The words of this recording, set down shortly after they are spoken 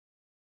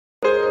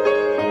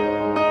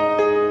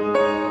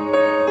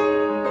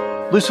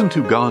Listen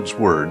to God's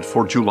Word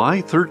for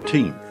July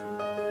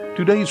 13th.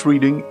 Today's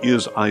reading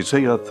is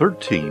Isaiah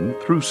 13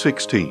 through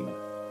 16.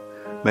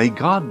 May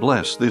God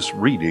bless this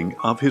reading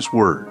of His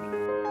Word.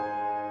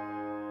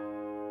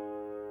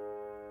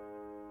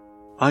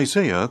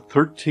 Isaiah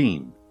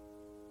 13.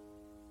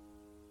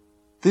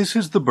 This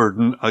is the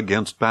burden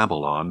against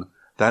Babylon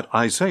that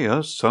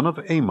Isaiah son of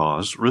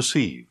Amoz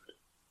received.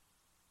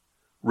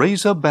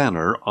 Raise a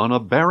banner on a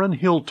barren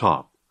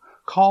hilltop,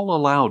 call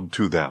aloud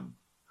to them.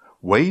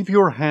 Wave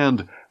your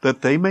hand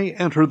that they may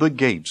enter the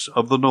gates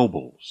of the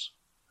nobles.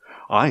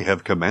 I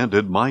have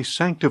commanded my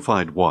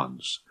sanctified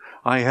ones.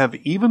 I have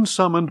even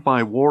summoned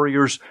my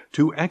warriors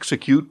to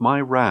execute my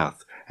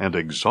wrath and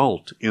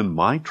exult in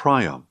my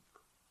triumph.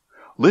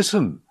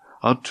 Listen,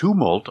 a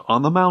tumult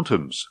on the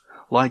mountains,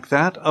 like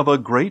that of a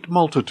great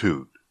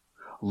multitude.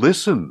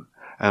 Listen,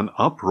 an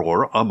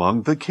uproar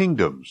among the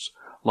kingdoms,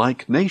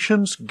 like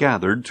nations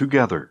gathered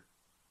together.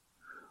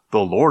 The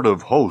Lord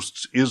of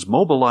hosts is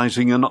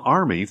mobilizing an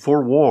army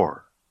for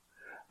war.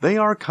 They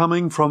are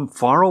coming from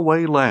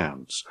faraway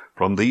lands,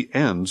 from the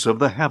ends of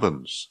the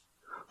heavens.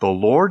 The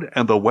Lord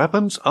and the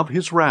weapons of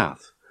His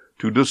wrath,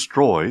 to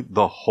destroy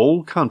the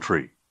whole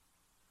country.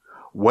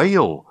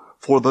 Wail,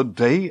 for the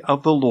day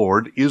of the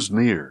Lord is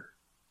near.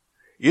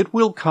 It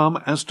will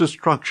come as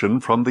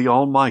destruction from the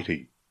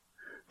Almighty.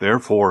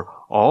 Therefore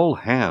all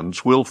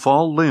hands will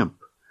fall limp,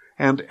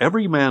 and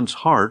every man's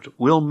heart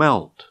will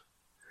melt.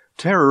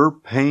 Terror,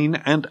 pain,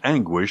 and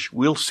anguish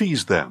will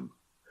seize them.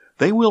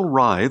 They will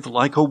writhe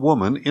like a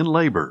woman in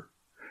labor.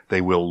 They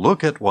will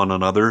look at one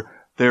another,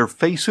 their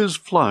faces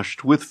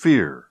flushed with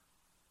fear.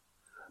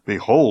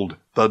 Behold,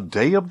 the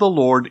day of the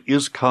Lord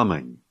is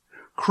coming,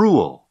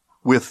 cruel,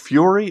 with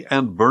fury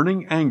and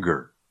burning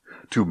anger,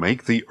 to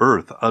make the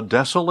earth a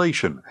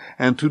desolation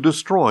and to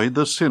destroy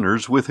the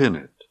sinners within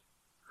it.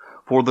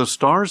 For the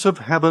stars of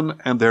heaven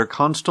and their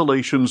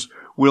constellations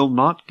will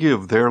not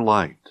give their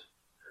light.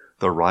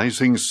 The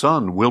rising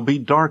sun will be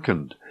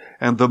darkened,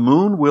 and the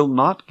moon will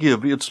not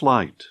give its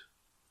light.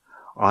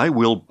 I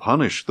will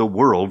punish the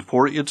world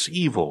for its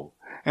evil,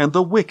 and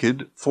the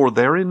wicked for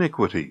their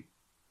iniquity.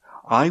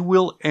 I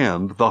will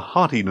end the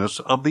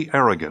haughtiness of the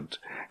arrogant,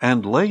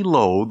 and lay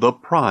low the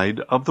pride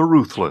of the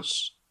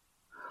ruthless.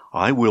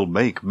 I will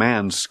make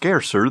man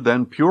scarcer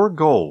than pure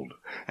gold,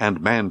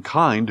 and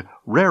mankind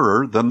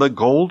rarer than the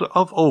gold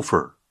of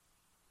Ophir.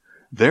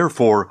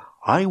 Therefore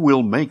I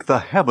will make the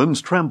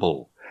heavens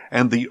tremble,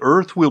 and the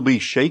earth will be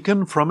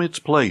shaken from its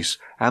place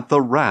at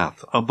the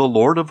wrath of the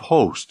Lord of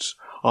hosts,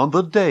 on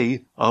the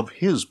day of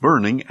His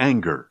burning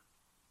anger.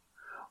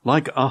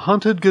 Like a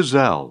hunted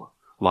gazelle,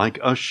 like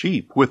a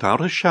sheep without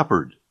a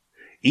shepherd,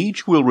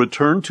 each will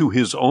return to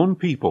his own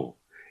people,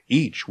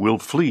 each will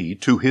flee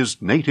to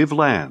his native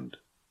land.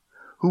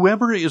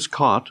 Whoever is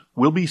caught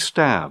will be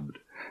stabbed,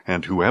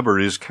 and whoever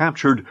is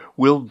captured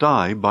will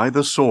die by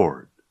the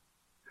sword.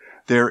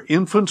 Their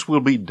infants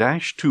will be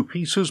dashed to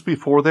pieces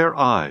before their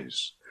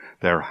eyes.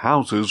 Their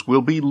houses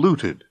will be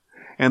looted,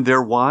 and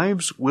their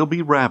wives will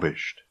be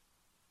ravished.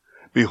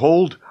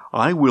 Behold,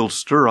 I will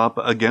stir up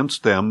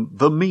against them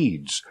the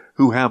Medes,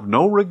 who have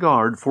no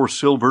regard for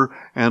silver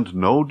and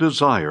no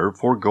desire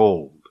for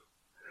gold.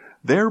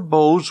 Their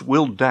bows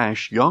will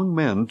dash young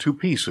men to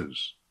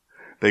pieces.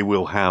 They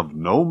will have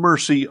no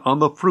mercy on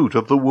the fruit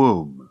of the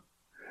womb.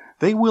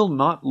 They will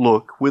not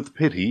look with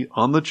pity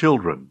on the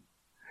children.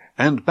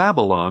 And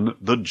Babylon,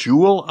 the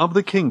jewel of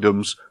the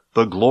kingdoms,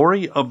 the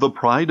glory of the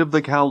pride of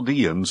the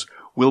Chaldeans,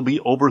 will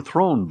be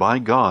overthrown by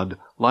God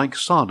like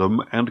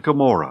Sodom and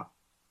Gomorrah.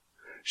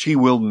 She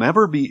will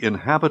never be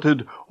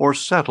inhabited or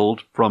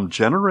settled from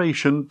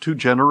generation to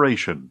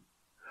generation.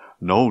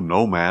 No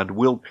nomad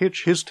will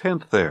pitch his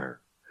tent there.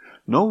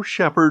 No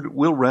shepherd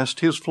will rest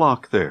his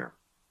flock there.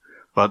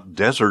 But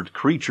desert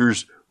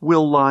creatures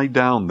will lie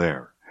down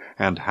there,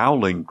 and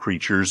howling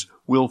creatures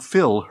will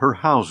fill her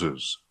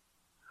houses.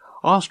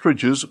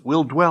 Ostriches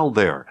will dwell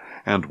there,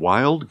 and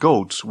wild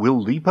goats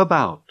will leap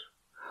about.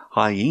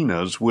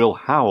 Hyenas will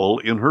howl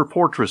in her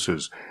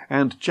fortresses,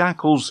 and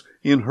jackals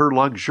in her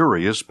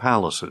luxurious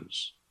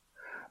palaces.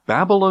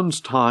 Babylon's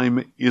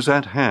time is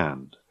at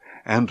hand,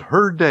 and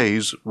her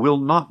days will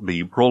not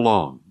be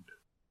prolonged.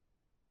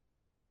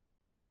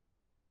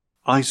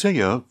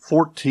 Isaiah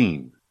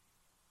 14.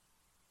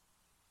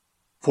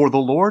 For the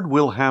Lord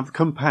will have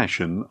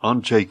compassion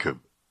on Jacob.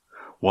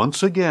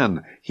 Once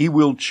again He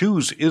will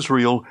choose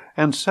Israel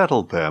and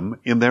settle them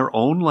in their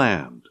own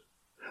land.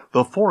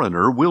 The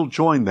foreigner will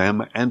join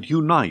them and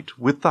unite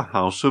with the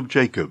house of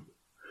Jacob.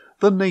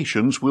 The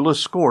nations will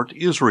escort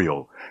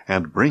Israel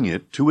and bring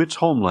it to its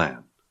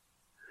homeland.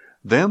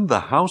 Then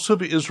the house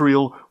of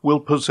Israel will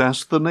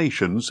possess the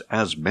nations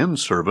as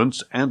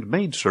menservants and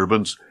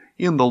maidservants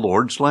in the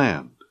Lord's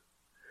land.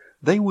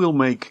 They will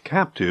make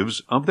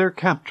captives of their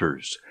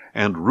captors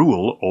and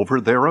rule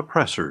over their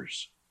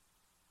oppressors.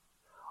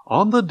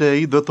 On the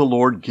day that the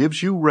Lord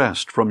gives you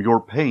rest from your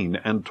pain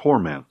and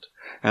torment,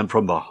 and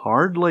from the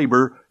hard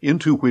labor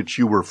into which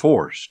you were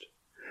forced,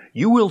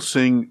 you will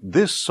sing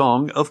this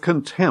song of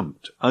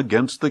contempt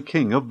against the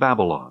king of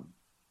Babylon.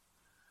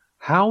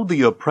 How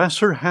the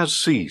oppressor has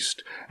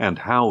ceased, and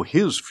how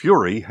his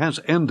fury has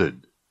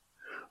ended.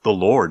 The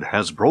Lord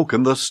has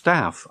broken the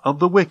staff of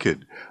the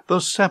wicked, the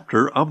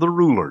scepter of the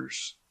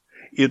rulers.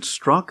 It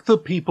struck the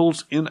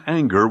peoples in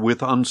anger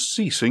with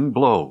unceasing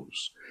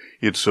blows.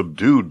 It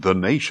subdued the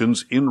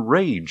nations in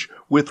rage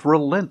with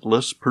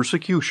relentless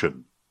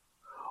persecution.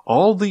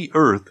 All the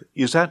earth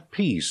is at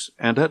peace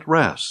and at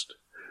rest.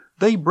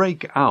 They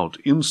break out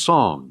in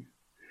song.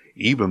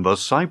 Even the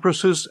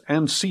cypresses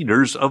and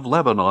cedars of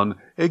Lebanon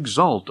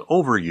exult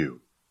over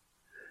you.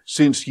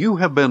 Since you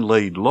have been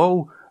laid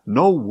low,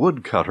 no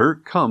woodcutter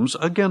comes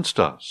against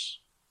us.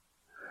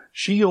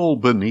 Sheol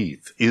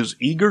beneath is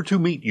eager to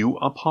meet you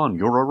upon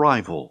your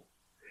arrival.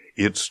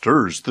 It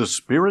stirs the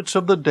spirits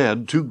of the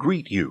dead to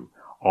greet you,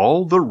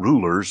 all the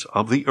rulers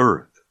of the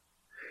earth.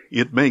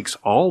 It makes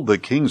all the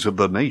kings of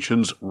the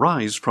nations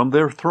rise from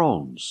their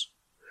thrones.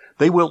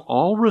 They will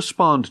all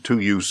respond to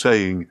you,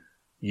 saying,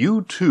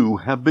 "You too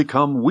have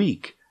become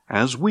weak,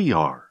 as we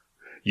are.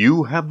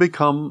 You have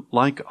become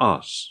like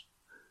us.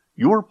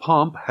 Your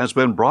pomp has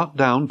been brought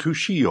down to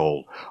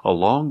Sheol,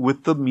 along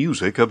with the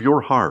music of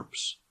your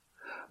harps.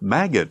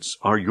 Maggots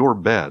are your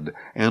bed,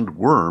 and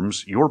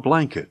worms your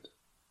blanket.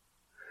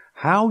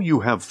 How you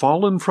have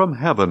fallen from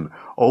heaven,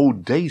 O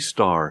day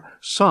star,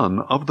 son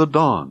of the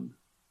dawn!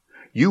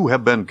 You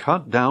have been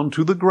cut down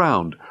to the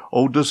ground,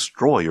 O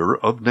destroyer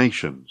of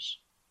nations.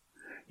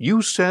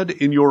 You said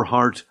in your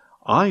heart,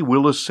 I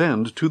will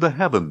ascend to the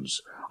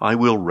heavens. I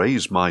will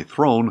raise my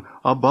throne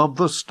above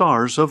the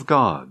stars of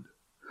God.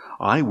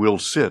 I will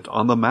sit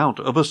on the mount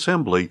of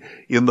assembly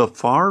in the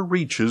far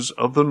reaches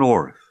of the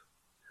north.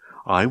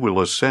 I will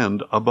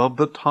ascend above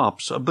the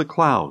tops of the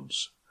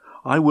clouds.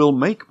 I will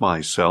make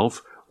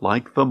myself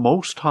like the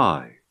Most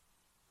High.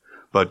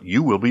 But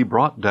you will be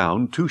brought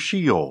down to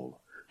Sheol,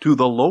 to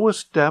the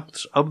lowest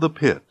depths of the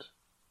pit.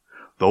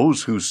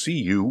 Those who see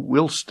you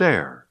will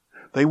stare.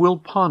 They will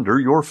ponder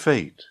your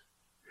fate.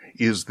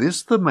 Is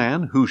this the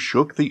man who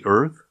shook the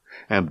earth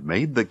and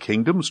made the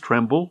kingdoms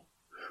tremble,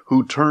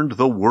 who turned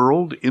the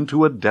world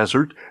into a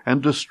desert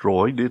and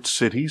destroyed its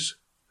cities,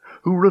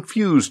 who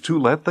refused to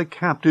let the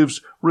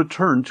captives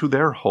return to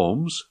their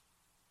homes?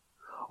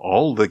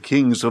 All the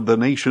kings of the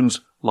nations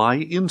lie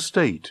in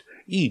state,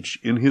 each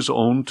in his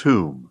own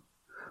tomb.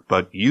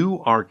 But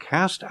you are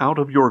cast out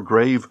of your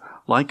grave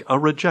like a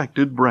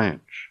rejected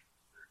branch,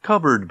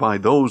 covered by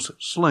those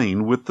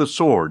slain with the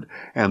sword,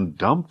 and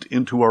dumped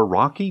into a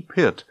rocky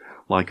pit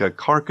like a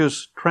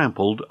carcass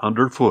trampled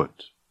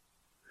underfoot.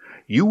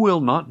 You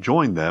will not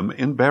join them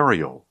in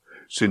burial,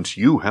 since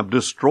you have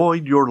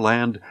destroyed your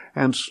land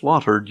and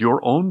slaughtered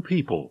your own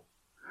people.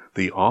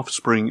 The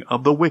offspring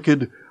of the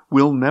wicked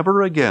will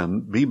never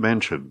again be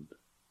mentioned.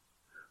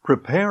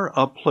 Prepare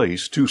a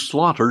place to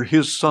slaughter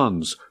his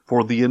sons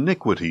for the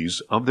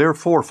iniquities of their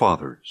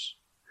forefathers.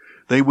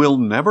 They will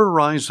never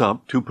rise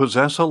up to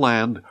possess a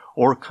land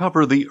or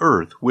cover the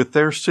earth with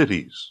their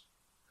cities.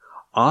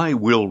 I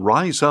will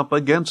rise up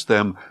against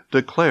them,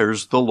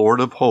 declares the Lord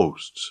of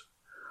hosts.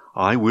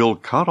 I will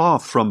cut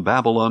off from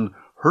Babylon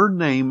her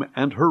name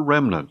and her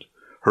remnant,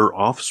 her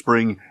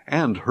offspring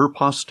and her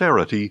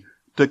posterity,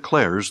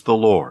 declares the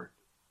Lord.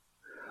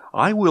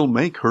 I will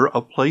make her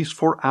a place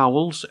for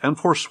owls and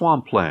for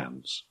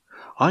swamplands.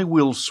 I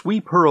will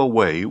sweep her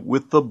away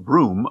with the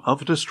broom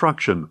of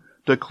destruction,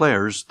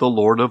 declares the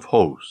Lord of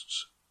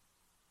hosts.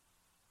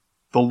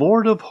 The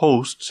Lord of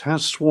hosts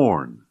has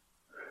sworn,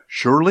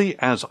 surely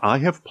as I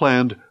have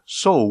planned,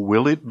 so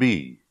will it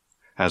be.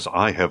 As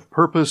I have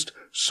purposed,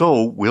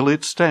 so will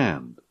it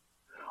stand.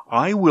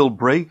 I will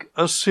break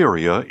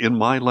Assyria in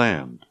my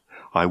land.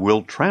 I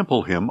will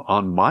trample him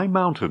on my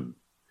mountain.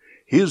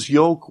 His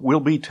yoke will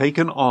be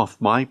taken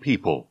off my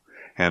people,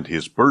 and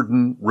his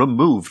burden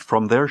removed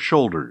from their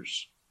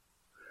shoulders.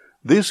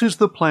 This is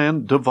the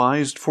plan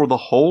devised for the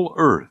whole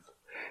earth,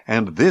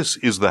 and this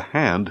is the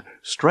hand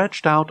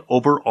stretched out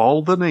over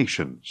all the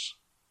nations.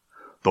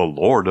 The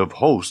Lord of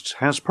hosts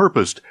has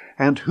purposed,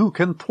 and who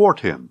can thwart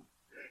him?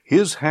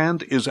 His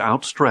hand is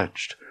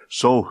outstretched,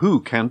 so who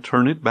can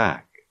turn it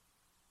back?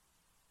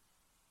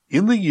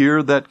 In the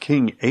year that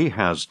King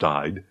Ahaz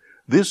died,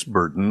 this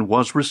burden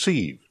was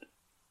received.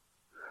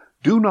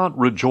 Do not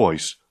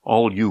rejoice,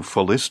 all you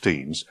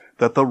Philistines,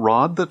 that the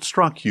rod that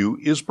struck you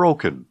is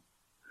broken.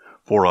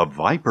 For a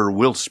viper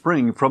will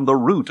spring from the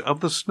root of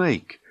the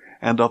snake,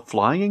 and a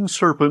flying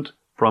serpent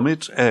from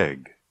its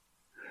egg.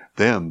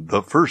 Then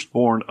the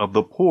firstborn of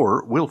the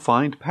poor will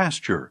find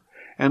pasture,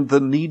 and the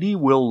needy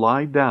will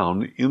lie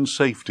down in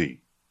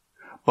safety.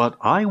 But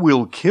I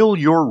will kill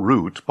your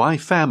root by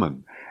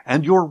famine,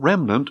 and your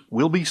remnant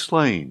will be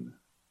slain.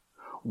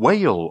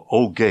 Wail,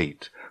 O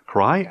gate!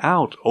 Cry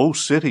out, O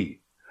city!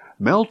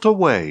 Melt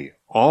away,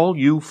 all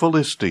you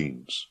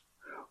Philistines.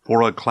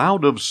 For a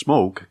cloud of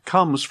smoke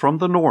comes from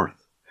the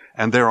north,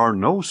 and there are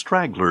no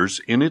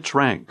stragglers in its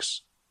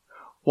ranks.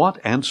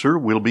 What answer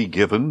will be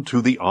given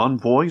to the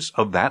envoys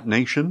of that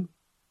nation?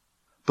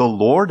 The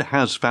Lord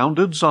has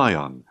founded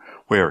Zion,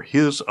 where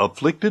his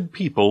afflicted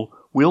people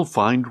will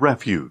find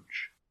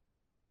refuge.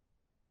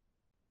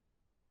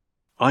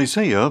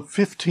 Isaiah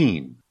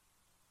 15.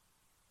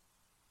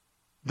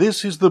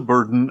 This is the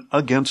burden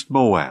against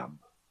Moab.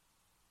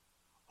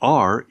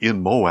 Ar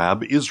in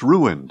Moab is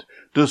ruined,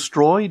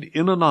 destroyed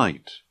in a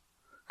night.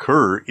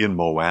 Kir in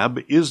Moab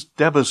is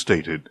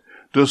devastated,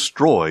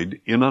 destroyed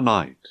in a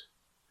night.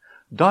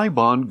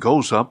 Dibon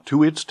goes up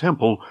to its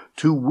temple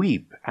to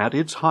weep at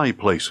its high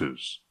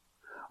places.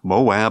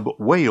 Moab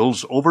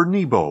wails over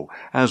Nebo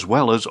as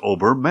well as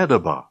over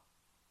Medeba.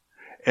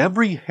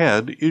 Every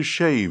head is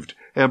shaved,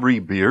 every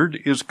beard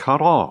is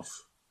cut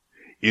off.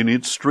 In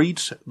its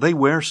streets they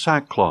wear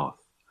sackcloth.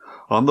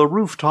 On the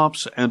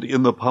rooftops and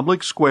in the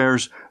public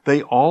squares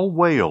they all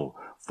wail,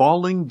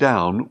 falling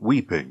down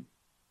weeping.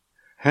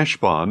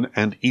 Heshbon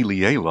and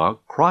Elealeh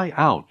cry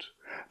out.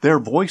 Their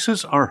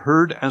voices are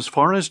heard as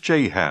far as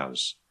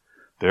Jahaz.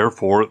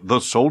 Therefore the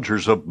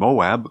soldiers of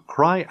Moab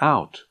cry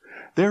out.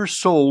 Their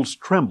souls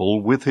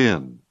tremble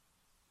within.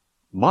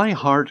 My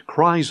heart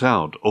cries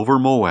out over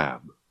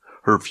Moab.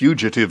 Her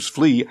fugitives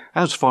flee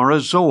as far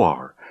as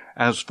Zoar,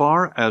 as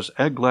far as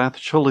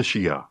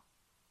Eglath-Shalishiah.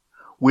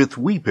 With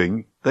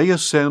weeping they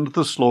ascend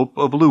the slope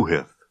of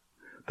Luhith.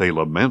 They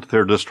lament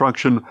their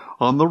destruction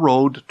on the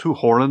road to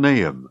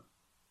Horonaim.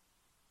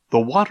 The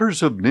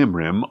waters of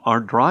Nimrim are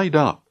dried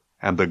up,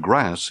 and the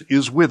grass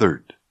is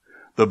withered.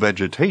 The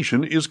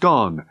vegetation is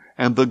gone,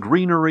 and the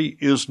greenery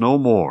is no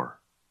more.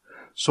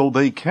 So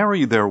they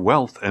carry their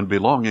wealth and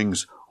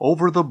belongings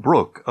over the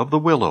brook of the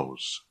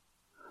willows.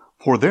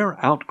 For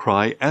their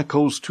outcry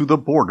echoes to the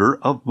border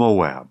of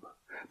Moab.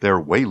 Their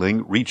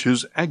wailing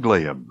reaches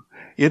Eglaim.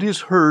 It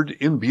is heard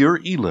in Beer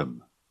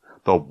Elim.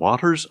 The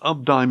waters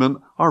of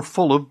Dimon are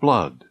full of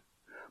blood.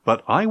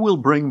 But I will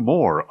bring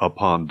more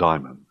upon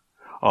Dimon,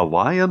 a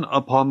lion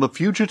upon the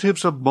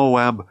fugitives of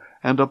Moab,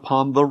 and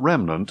upon the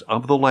remnant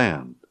of the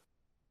land.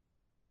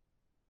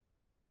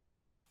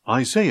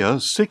 Isaiah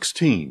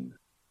 16.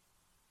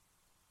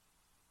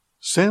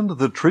 Send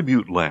the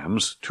tribute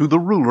lambs to the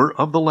ruler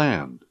of the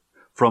land,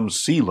 from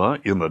Selah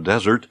in the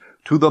desert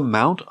to the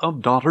mount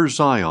of daughter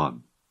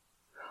Zion.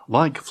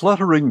 Like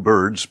fluttering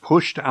birds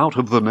pushed out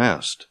of the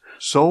nest,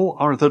 so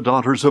are the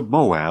daughters of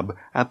Moab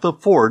at the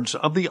fords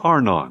of the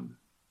Arnon.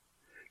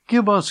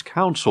 Give us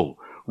counsel,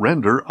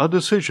 render a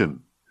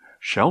decision.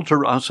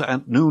 Shelter us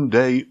at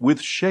noonday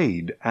with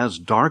shade as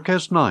dark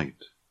as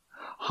night.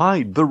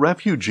 Hide the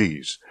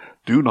refugees.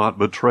 Do not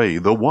betray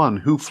the one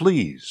who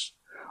flees.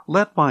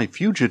 Let my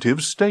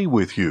fugitives stay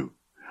with you.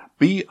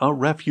 Be a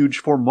refuge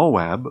for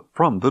Moab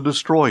from the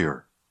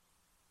destroyer.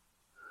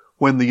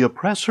 When the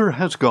oppressor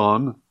has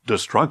gone,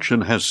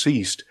 destruction has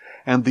ceased,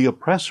 and the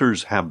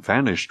oppressors have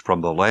vanished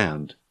from the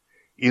land.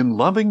 In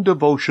loving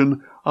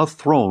devotion, a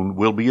throne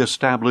will be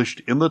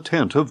established in the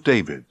tent of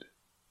David.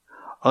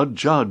 A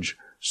judge,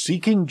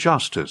 seeking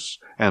justice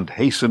and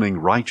hastening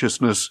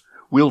righteousness,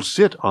 will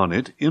sit on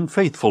it in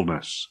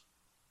faithfulness.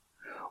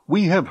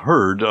 We have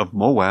heard of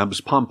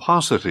Moab's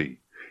pomposity,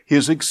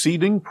 his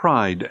exceeding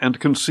pride and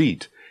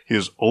conceit,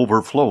 his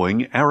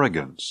overflowing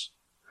arrogance.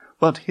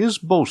 But his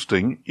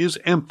boasting is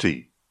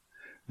empty.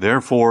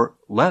 Therefore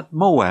let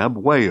Moab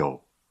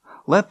wail.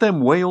 Let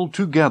them wail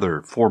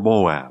together for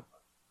Moab.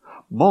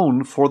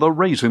 Moan for the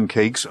raisin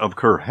cakes of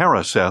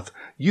Kir-Hareseth,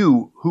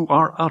 you who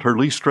are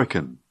utterly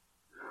stricken.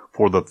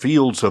 For the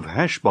fields of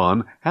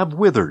Heshbon have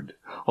withered,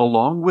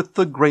 along with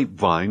the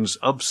grapevines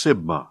of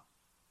Sibmah.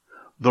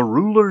 The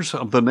rulers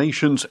of the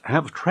nations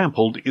have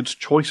trampled its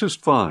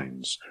choicest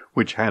vines,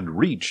 which had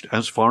reached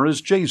as far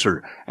as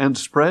Jazer and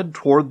spread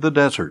toward the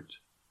desert.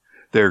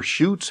 Their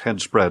shoots had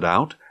spread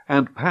out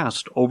and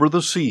passed over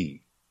the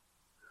sea.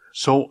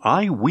 So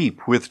I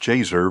weep with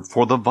Jazer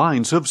for the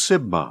vines of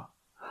Sibmah.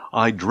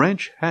 I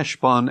drench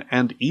Heshbon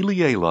and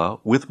Elealeh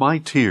with my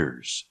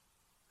tears.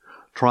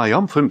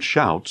 Triumphant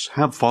shouts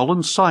have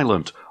fallen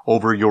silent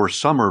over your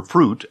summer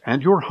fruit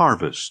and your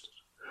harvest.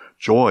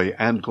 Joy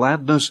and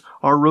gladness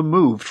are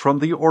removed from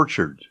the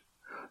orchard.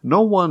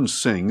 No one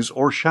sings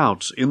or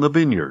shouts in the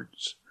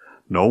vineyards.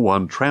 No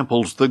one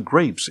tramples the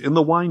grapes in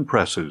the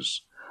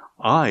winepresses.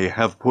 I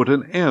have put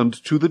an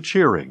end to the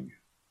cheering.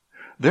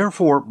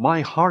 Therefore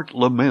my heart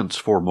laments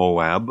for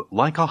Moab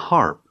like a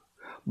harp,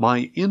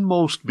 my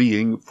inmost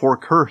being for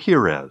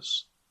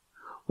Kir-Heres.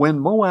 When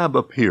Moab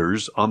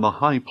appears on the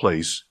high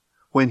place,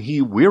 when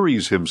he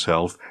wearies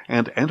himself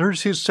and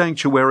enters his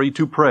sanctuary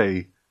to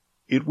pray,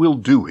 it will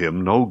do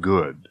him no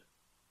good.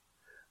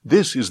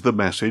 This is the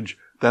message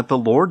that the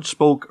Lord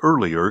spoke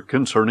earlier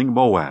concerning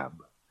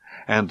Moab.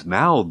 And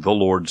now the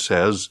Lord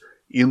says,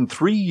 in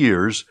 3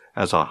 years,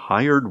 as a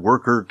hired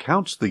worker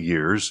counts the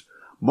years,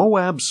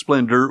 Moab's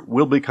splendor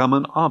will become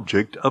an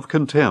object of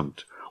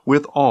contempt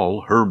with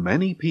all her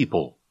many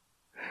people,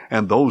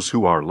 and those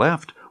who are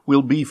left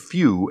will be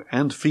few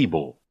and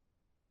feeble.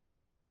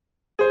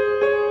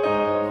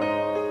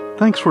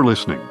 Thanks for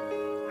listening,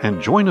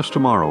 and join us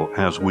tomorrow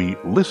as we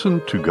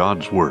listen to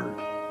God's Word.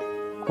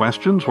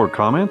 Questions or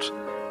comments?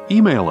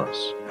 Email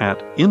us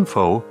at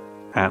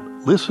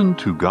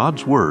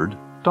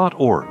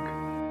info@listentogodsword.org.